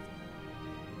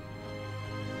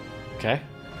 Okay.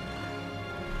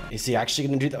 Is he actually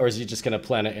gonna do that, or is he just gonna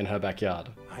plant it in her backyard?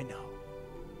 I know.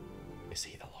 Is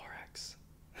he the LORAX?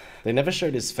 They never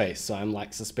showed his face, so I'm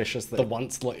like suspicious that the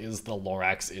once-la is the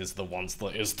LORAX is the once-la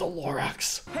is the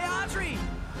LORAX. Hey, Audrey!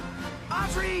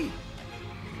 Audrey!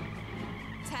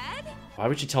 Ted? Why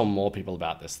would you tell more people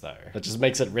about this though? That just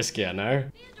makes it riskier, no?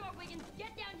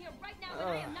 Get down here right now, and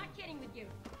I am not kidding with you.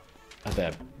 Oh,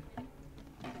 there.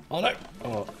 Oh no!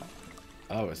 Oh.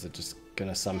 Oh, is it just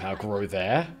gonna somehow grow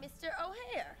there? Mr.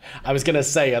 O'Hare. I was gonna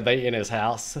say, are they in his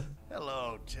house?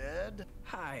 Hello, Ted.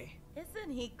 Hi.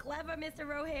 Isn't he clever,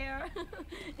 Mr. O'Hare?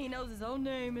 He knows his own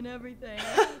name and everything.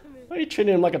 Why are you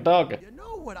treating him like a dog? You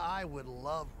know what I would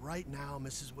love right now,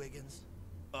 Mrs. Wiggins?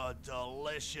 A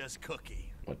delicious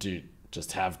cookie. What, do you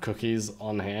just have cookies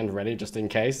on hand ready just in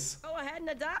case? Go ahead and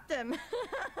adopt him.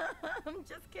 I'm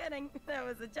just kidding. That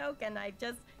was a joke, and I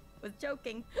just was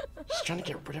joking. She's trying to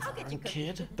get rid of her own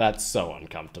kid? That's so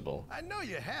uncomfortable. I know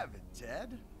you have it,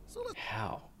 Ted. So let's...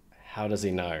 How? How does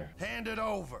he know? Hand it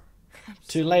over.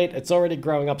 Too late, it's already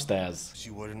growing upstairs. She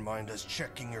wouldn't mind us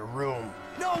checking your room.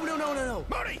 No!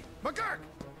 Moody! McGurk!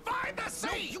 Find the seed!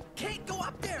 No, you can't go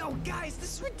up there! No, guys,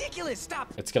 this is ridiculous!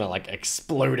 Stop! It's gonna like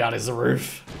explode out his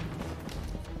roof.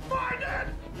 Find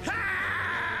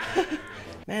it!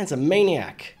 Man's a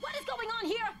maniac. What is going on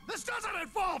here? This doesn't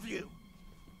involve you!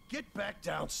 Get back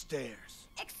downstairs.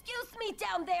 Excuse me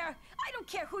down there. I don't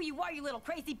care who you are, you little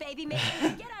crazy baby man.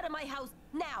 Get out of my house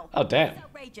now. Oh, damn. It's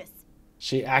outrageous.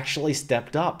 She actually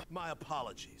stepped up. My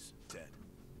apologies, Ted.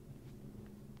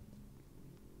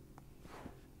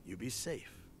 You be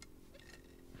safe.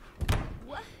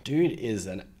 What? Dude is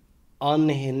an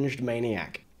unhinged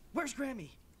maniac. Where's Grammy?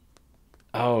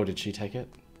 Oh, did she take it?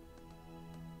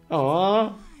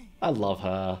 Aww, I love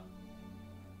her.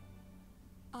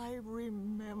 I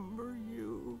remember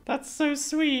you. That's so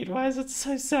sweet. Why is it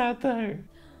so sad though?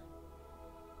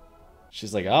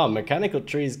 She's like, oh, mechanical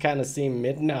trees kind of seem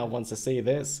mid now once I see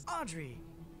this. Audrey!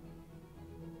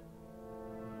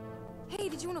 Hey,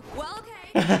 did you wanna... Well,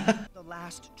 okay. The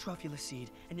last Tropula seed,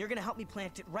 and you're gonna help me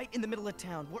plant it right in the middle of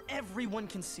town where everyone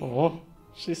can see. Oh,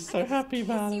 she's so happy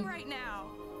about it. Right now.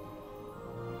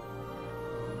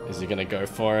 Is he gonna go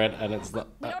for it? And it's like,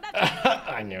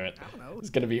 I knew it. It's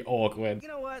gonna be awkward. You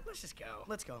know what? Let's just go.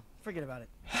 Let's go. Forget about it.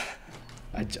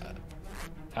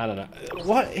 I don't know.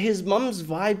 What? His mum's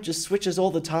vibe just switches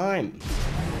all the time.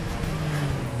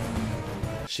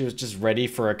 She was just ready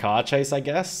for a car chase, I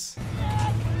guess.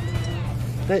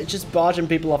 They're just barging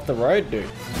people off the road, dude.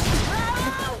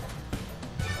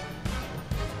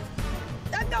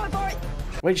 I'm going for it!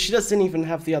 Wait, she doesn't even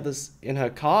have the others in her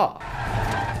car.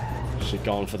 She'd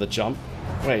gone for the jump.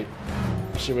 Wait,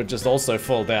 she would just also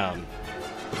fall down.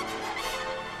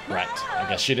 Right, I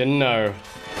guess she didn't know.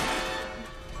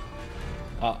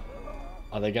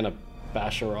 Are they gonna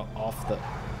bash her off the...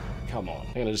 Come on,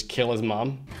 they're gonna just kill his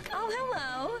mum?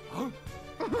 Oh,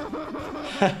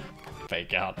 hello.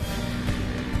 Fake out.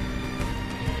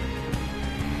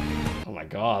 Oh my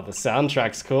god, the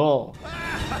soundtrack's cool.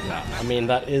 Yeah, I mean,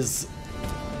 that is...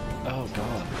 Oh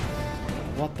god.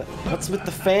 What the... What's with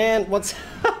the fan? What's...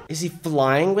 Is he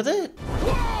flying with it?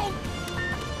 Whoa!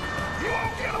 You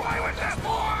won't get away with this,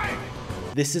 boy!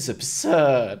 This is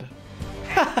absurd.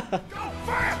 Go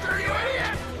faster, you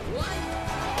idiot!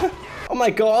 Oh my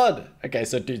god! Okay,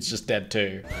 so dude's just dead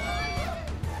too.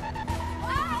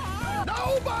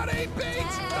 Nobody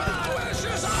beats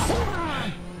delicious.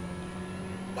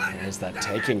 Where's that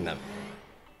taking them?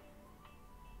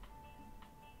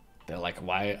 They're like,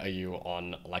 why are you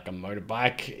on like a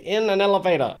motorbike in an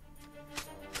elevator?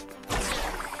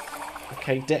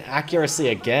 Okay, accuracy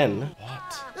again.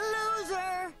 What?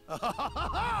 Loser!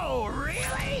 Oh,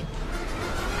 really?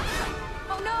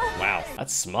 Oh no! Wow,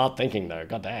 that's smart thinking though,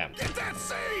 goddamn. Get that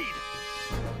seed!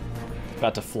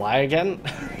 About to fly again?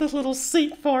 The little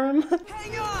seat for him.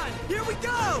 Hang on! Here we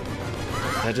go!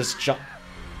 They just jump.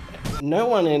 No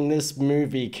one in this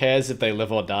movie cares if they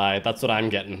live or die. That's what I'm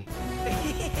getting.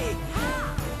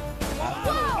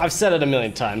 I've said it a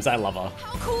million times. I love her.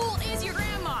 How cool is your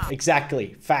grandma?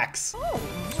 Exactly. Facts.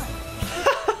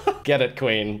 Get it,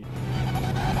 Queen.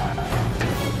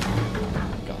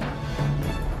 God.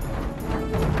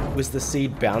 Was the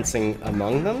seed bouncing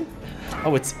among them?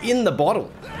 Oh, it's in the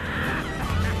bottle.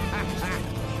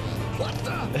 What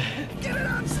the? Get it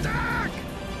unstuck!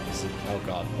 Oh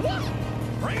god.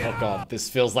 Oh god, this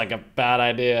feels like a bad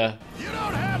idea. You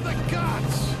don't have the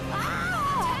guts!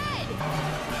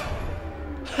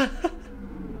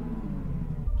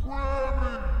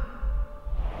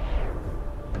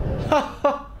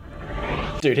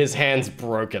 Dude, his hand's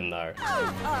broken though.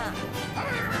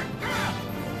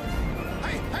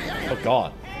 Oh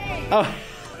god. Oh.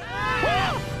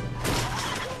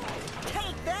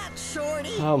 Take that,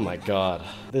 shorty. Oh my god.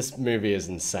 This movie is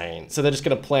insane. So they're just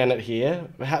gonna plant it here?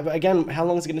 Again, how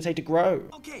long is it gonna take to grow?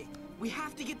 Okay, we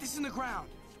have to get this in the ground.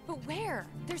 But where?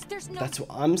 There's no... That's what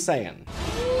I'm saying.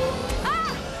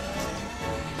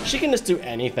 She can just do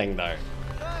anything though.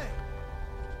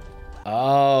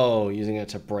 Oh, using it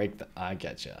to break the... I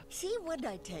getcha. See what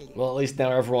I tell you? Well, at least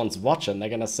now everyone's watching. They're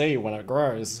gonna see when it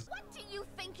grows. What do you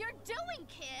think you're doing,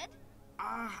 kid?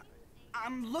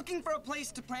 I'm looking for a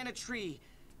place to plant a tree.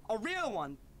 A real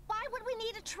one. Why would we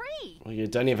need a tree? Well, you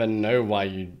don't even know why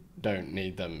you don't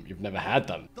need them. You've never had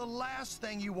them. The last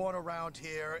thing you want around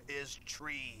here is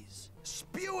trees.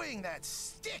 Spewing that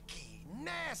sticky,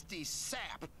 nasty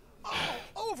sap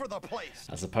all over the place.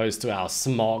 As opposed to our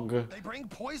smog. They bring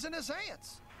poisonous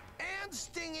ants and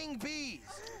stinging bees.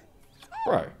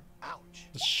 Bro. Ouch.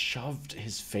 Just shoved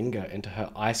his finger into her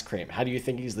ice cream. How do you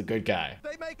think he's the good guy?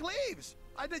 They make leaves.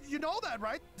 You know that,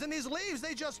 right? And these leaves,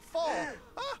 they just fall.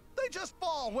 They just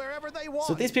fall wherever they want.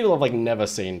 So these people have like never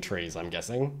seen trees, I'm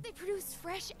guessing. They produce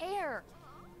fresh air.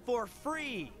 For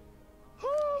free.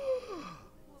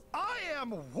 I am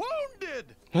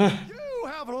wounded. You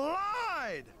have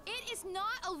lied. It is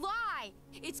not a lie.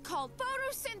 It's called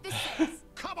photosynthesis.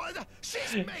 Come on,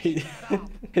 she's making that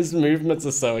up. His movements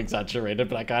are so exaggerated,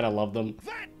 but I kind of love them.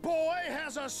 That boy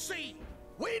has a seed.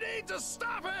 We need to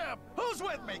stop him. Who's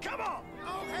with me? Come on.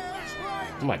 Okay, that's right.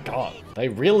 Oh my god. They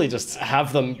really just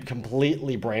have them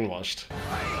completely brainwashed.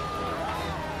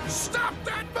 Stop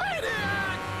that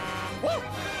maniac! Woo!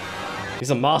 He's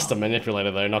a master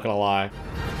manipulator though, not gonna lie.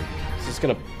 He's just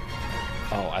gonna...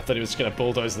 Oh, I thought he was just gonna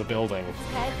bulldoze the building.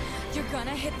 Ted, you're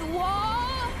gonna hit the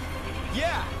wall.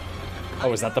 Yeah.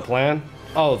 Oh, is that the plan?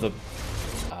 Oh, the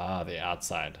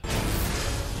outside.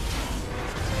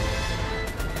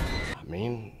 I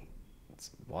mean,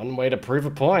 it's one way to prove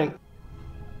a point.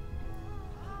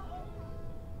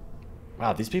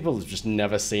 Wow, these people have just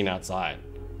never seen outside.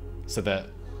 So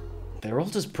they're all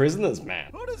just prisoners,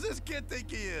 man. Who does this kid think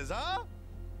he is, huh?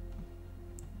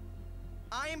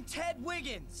 I am Ted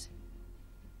Wiggins.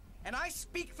 And I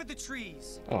speak for the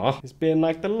trees. Oh, he's being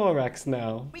like the LORAX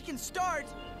now. We can start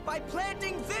by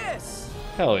planting this.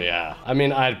 Hell yeah. I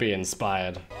mean, I'd be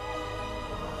inspired.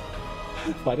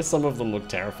 Why do some of them look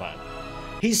terrified?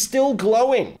 He's still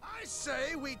glowing. I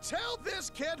say we tell this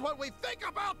kid what we think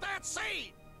about that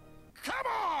seed. Come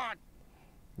on.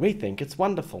 We think it's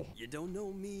wonderful. You don't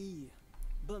know me,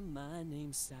 but my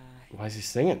name's Si. Why is he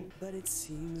singing? But it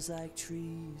seems like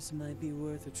trees might be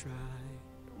worth a try.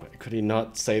 Could he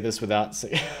not say this without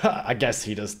singing? I guess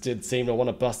he just did seem to want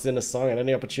to bust in a song at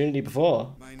any opportunity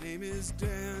before. My name is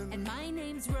Dan. And my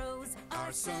name's Rose.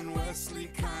 Our son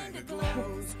Wesley kinda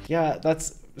glows. Yeah,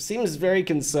 seems very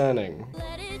concerning.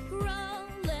 Let it grow,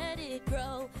 let it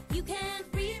grow. You can't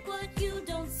reap what you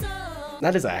don't sow.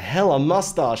 That is a hella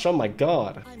mustache, oh my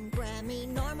god. I'm Grammy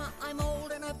Norma, I'm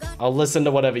old and I've got... I'll listen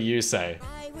to whatever you say.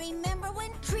 I remember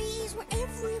when trees were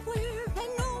everywhere and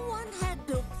no one had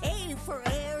to pay for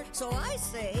air. So I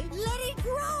say, let it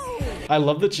grow. I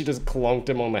love that she just clonked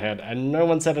him on the head and no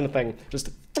one said anything. Just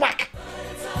thwack.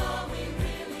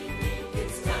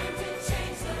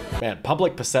 Man,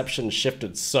 public perception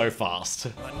shifted so fast.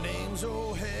 My name's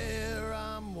O'Hare,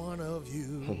 I'm one of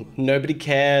you. Nobody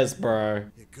cares, bro.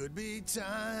 It could be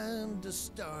time to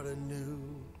start anew.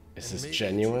 Is this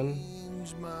genuine?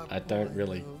 I don't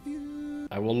really...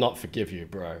 I will not forgive you,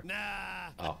 bro. Nah.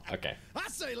 Oh, okay. I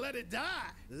say let it die.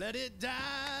 Let it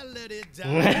die, let it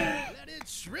die. Let it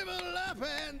shrivel up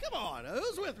and... Come on,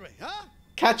 who's with me, huh?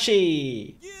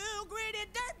 Catchy! You greedy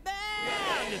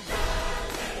dirtbag!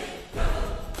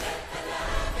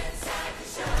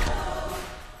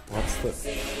 What's the...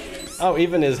 Oh,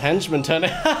 even his henchman turned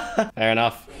it. Fair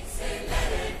enough.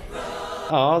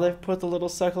 Oh, they've put the little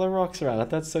circle of rocks around it.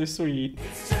 That's so sweet.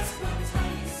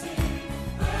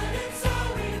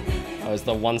 Oh, is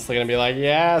the one still gonna be like,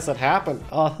 yes, it happened.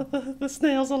 Oh, the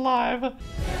snail's alive.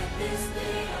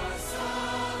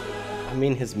 I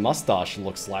mean, his mustache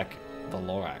looks like the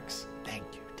LORAX. Thank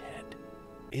you, Ted.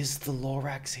 Is the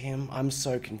LORAX him? I'm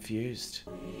so confused.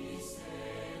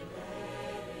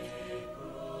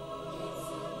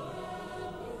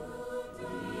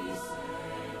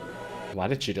 Why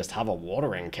did she just have a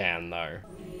watering can, though?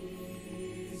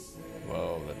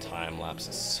 Whoa, the time lapse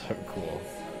is so cool.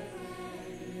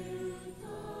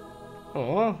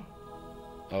 Oh.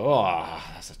 Oh,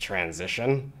 that's a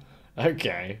transition.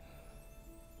 Okay.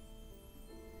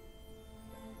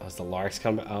 Has the LORAX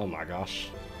come back? Oh my gosh.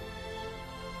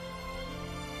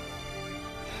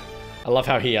 I love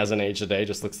how he hasn't aged a day,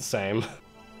 just looks the same.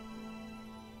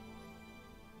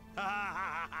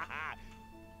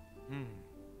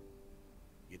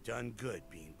 You done good,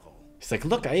 Beanpole. He's like,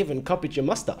 look, I even copied your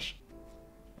mustache.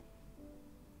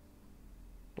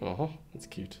 Oh, that's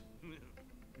cute.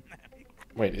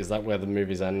 Wait, is that where the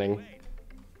movie's ending?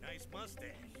 Nice mustache.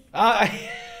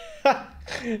 Ah,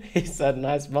 he said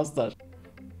nice mustache.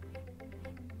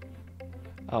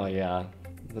 Oh yeah,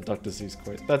 the Dr. Seuss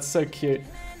quote. That's so cute.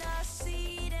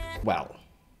 Well,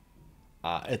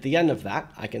 at the end of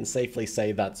that, I can safely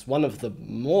say that's one of the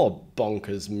more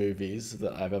bonkers movies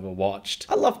that I've ever watched.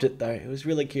 I loved it though, it was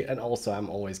really cute, and also I'm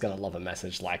always gonna love a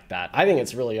message like that. I think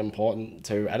it's really important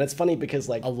too, and it's funny because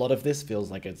like a lot of this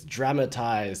feels like it's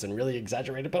dramatized and really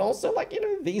exaggerated, but also like, you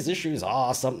know, these issues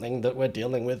are something that we're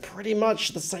dealing with pretty much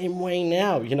the same way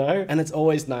now, you know? And it's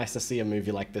always nice to see a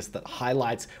movie like this that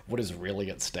highlights what is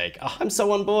really at stake. Oh, I'm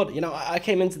so on board. You know, I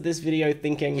came into this video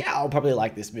thinking, yeah, I'll probably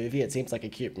like this movie. It seems like a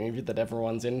cute movie that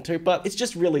everyone's into, but it's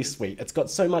just really sweet. It's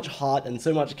got so much heart and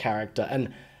so much character,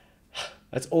 and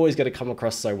it's always going to come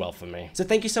across so well for me. So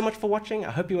thank you so much for watching.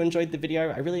 I hope you enjoyed the video.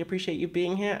 I really appreciate you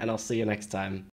being here, and I'll see you next time.